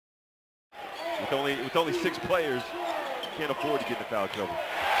with only 6 players, can't afford to get into foul trouble.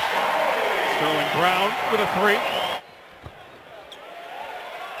 Sterling Brown with a 3.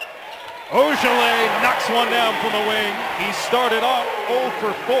 Ojeleye knocks one down from the wing. He started off 0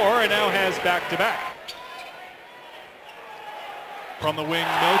 for 4 and now has back-to-back. From the wing,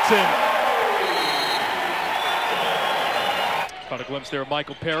 Milton. Caught a glimpse there of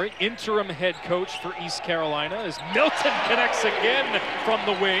Michael Perry, interim head coach for East Carolina, as Milton connects again from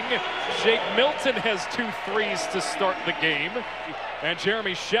the wing. Jake Milton has 2 threes to start the game. And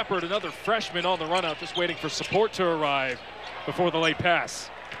Jeremy Shepard, another freshman on the run-out, just waiting for support to arrive before the late pass.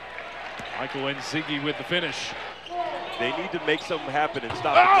 Michael and Ziggy with the finish. They need to make something happen and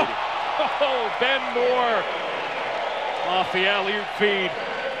stop the beating. Oh, Ben Moore off the alley-oop feed.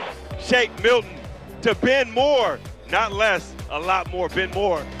 Shake Milton to Ben Moore, not less, a lot more. Ben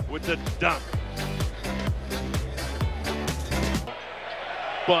Moore with the dunk.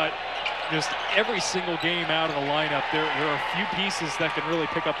 But just every single game out of the lineup, there are a few pieces that can really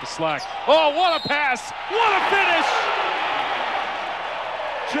pick up the slack. Oh, what a pass! What a finish!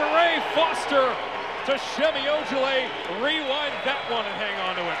 Jeray Foster to Semi Ojeleye. Rewind that one and hang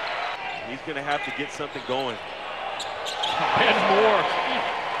on to it. He's going to have to get something going. Ben Moore.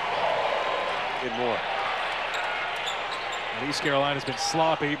 Ben Moore. And East Carolina's been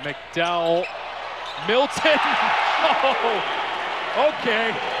sloppy. McDowell. Milton. Oh,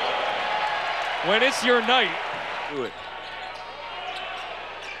 okay. When it's your night. Do it.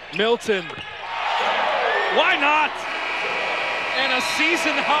 Milton. Why not? And a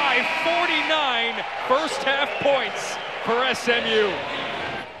season high 49 first half points for SMU.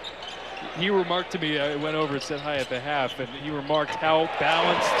 He remarked to me, I went over and said hi at the half, and he remarked how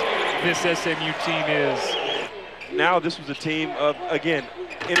balanced this SMU team is. Now this was a team of, again,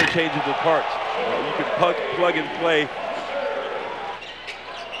 interchangeable parts. You can plug and play.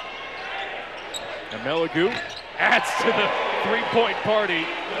 And Melagu adds to the three-point party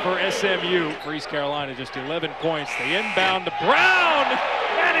for SMU. For East Carolina, just 11 points. They inbound to Brown,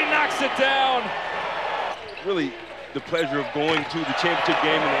 and he knocks it down. Really the pleasure of going to the championship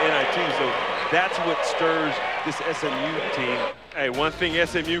game in the NIT, so that's what stirs this SMU team. Hey, one thing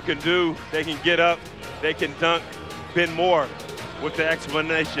SMU can do, they can get up, they can dunk. Ben Moore with the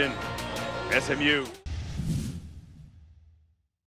explanation, SMU.